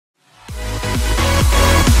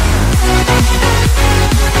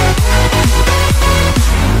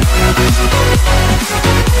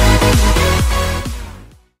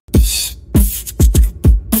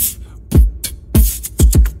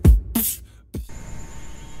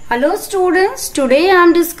Hello students, today I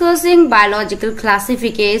am discussing biological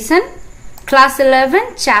classification, class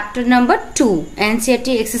 11, chapter number 2,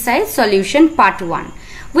 NCERT Exercise Solution, part 1,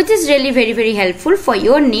 which is really very helpful for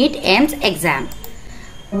your NEET aims exam.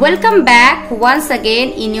 Welcome back once again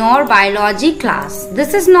in your biology class.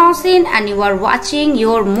 This is Nowsin and you are watching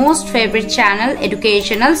your most favorite channel,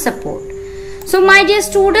 Educational Support. So my dear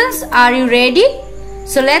students, are you ready?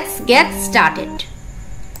 So let's get started.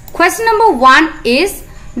 Question number 1 is,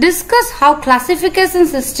 discuss how classification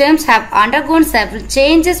systems have undergone several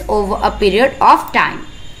changes over a period of time.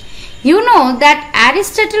 You know that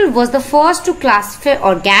Aristotle was the first to classify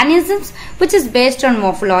organisms, which is based on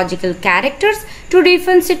morphological characters to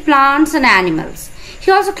differentiate plants and animals.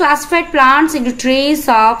 He also classified plants into trees,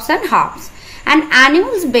 shrubs and herbs, and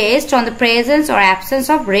animals based on the presence or absence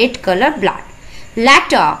of red color blood.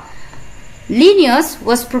 Later, Linnaeus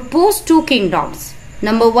was proposed two kingdoms.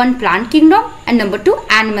 Number 1 plant kingdom and number 2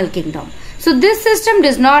 animal kingdom. So this system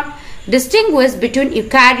does not distinguish between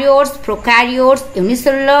eukaryotes, prokaryotes,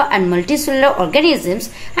 unicellular and multicellular organisms,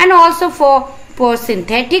 and also for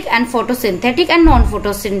synthetic and photosynthetic and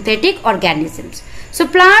non-photosynthetic organisms. So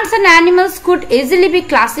plants and animals could easily be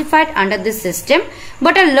classified under this system,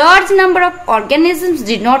 but a large number of organisms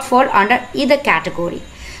did not fall under either category.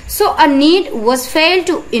 So a need was felt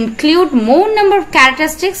to include more number of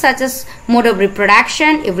characteristics such as mode of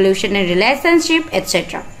reproduction, evolutionary relationship,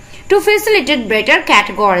 etc. to facilitate better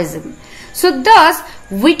categorism. So thus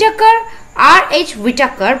R.H.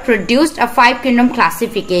 Whittaker produced a 5-kingdom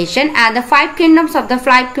classification, and the 5 kingdoms of the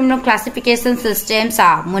 5-kingdom classification systems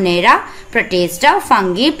are Monera, Protista,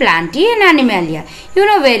 Fungi, Plantae and Animalia. You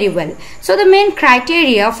know very well. So the main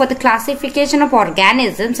criteria for the classification of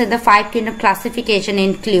organisms in the 5-kingdom classification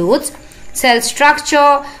includes cell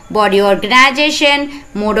structure, body organization,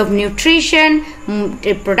 mode of nutrition,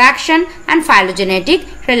 reproduction and phylogenetic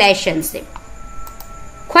relationship.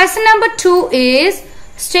 Question number 2 is,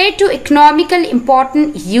 state two economically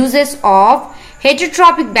important uses of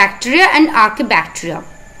heterotrophic bacteria and archaebacteria.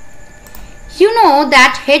 You know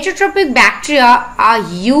that heterotrophic bacteria are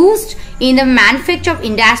used in the manufacture of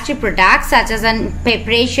industry products such as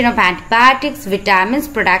preparation of antibiotics, vitamins,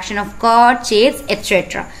 production of curd, cheese,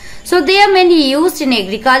 etc. So they are mainly used in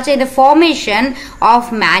agriculture in the formation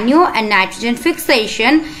of manure and nitrogen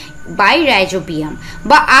fixation by rhizobium.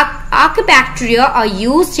 But archaebacteria are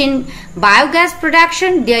used in biogas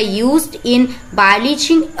production. They are used in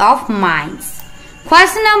bioleaching of mines.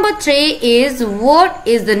 Question number 3 is, what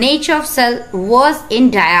is the nature of cell walls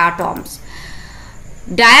in diatoms?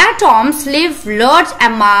 Diatoms leave large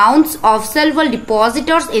amounts of cell wall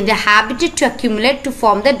depositors in the habitat to accumulate to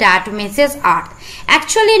form the diatomaceous earth.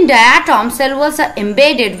 Actually, in diatoms, cell walls are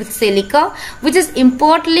embedded with silica, which is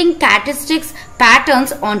importing characteristics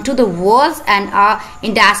patterns onto the walls and are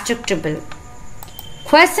indestructible.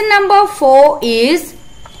 Question number 4 is,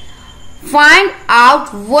 find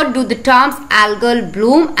out what do the terms algal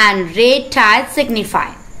bloom and red tide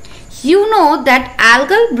signify. You know that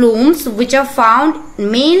algal blooms which are found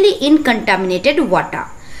mainly in contaminated water.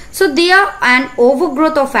 So they are an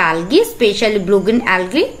overgrowth of algae, especially blue-green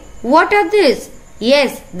algae. What are these?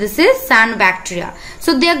 Yes, this is cyanobacteria.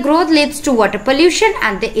 So their growth leads to water pollution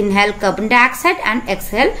and they inhale carbon dioxide and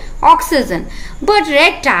exhale oxygen. But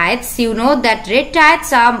red tides, you know that red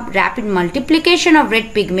tides are rapid multiplication of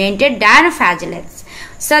red pigmented dinoflagellates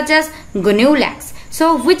such as gonulacs,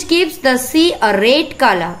 so which gives the sea a red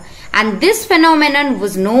color, and this phenomenon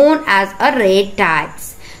was known as a red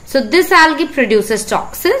tides. So this algae produces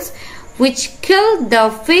toxins which kill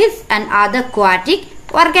the fish and other aquatic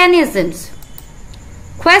organisms.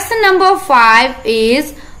 Question number 5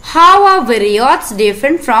 is, how are viroids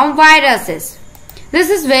different from viruses? This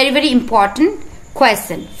is very important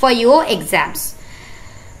question for your exams.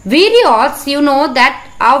 Viroids, you know that,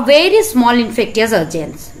 are very small infectious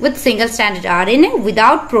agents with single stranded RNA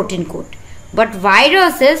without protein coat. But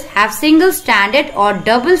viruses have single stranded or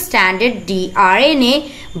double stranded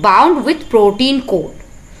DNA bound with protein coat.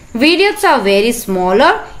 Viroids are very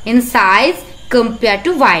smaller in size compared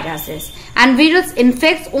to viruses, and viruses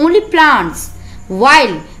infect only plants,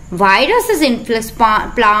 while viruses infect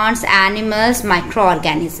plants, animals,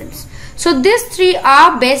 microorganisms. So these 3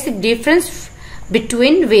 are basic difference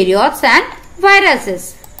between viroids and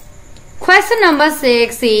viruses. Question number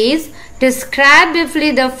 6 is, describe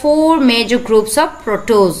briefly the 4 major groups of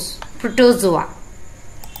protozoa.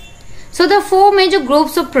 So the 4 major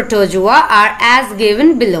groups of protozoa are as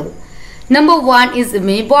given below. Number 1 is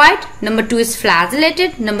amoeboid, number 2 is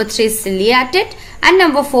flagellated, number 3 is ciliated, and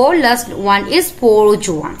number 4, last one is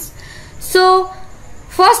sporozoans. So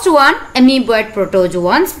First one, amoeboid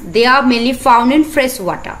protozoans. They are mainly found in fresh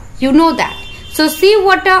water. You know that. So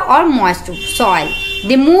seawater or moist soil.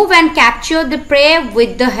 They move and capture the prey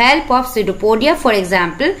with the help of pseudopodia, for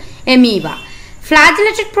example, amoeba.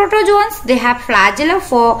 Flagellated protozoans, they have flagella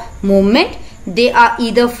for movement. They are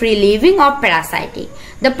either free-living or parasitic.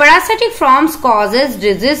 The parasitic forms causes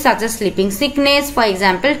disease such as sleeping sickness, for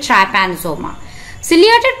example, trypanosoma.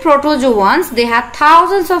 Ciliated protozoans, they have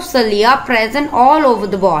thousands of cilia present all over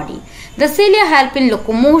the body. The cilia help in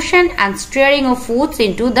locomotion and steering of foods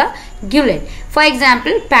into the gullet. For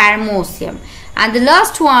example, paramecium. And the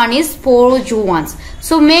last one is sporozoans.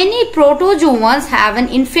 So many protozoans have an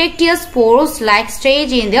infectious spores-like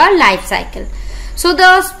stage in their life cycle. So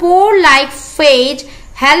the spore-like phase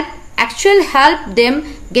help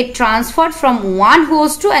them get transferred from one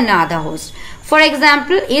host to another host. For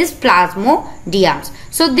example, is plasmodiums.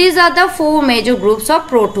 So these are the 4 major groups of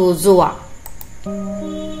protozoa.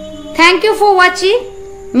 Thank you for watching.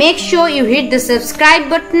 Make sure you hit the subscribe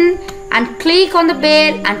button and click on the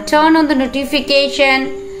bell and turn on the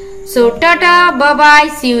notification. So tata, bye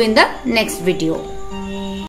bye, see you in the next video.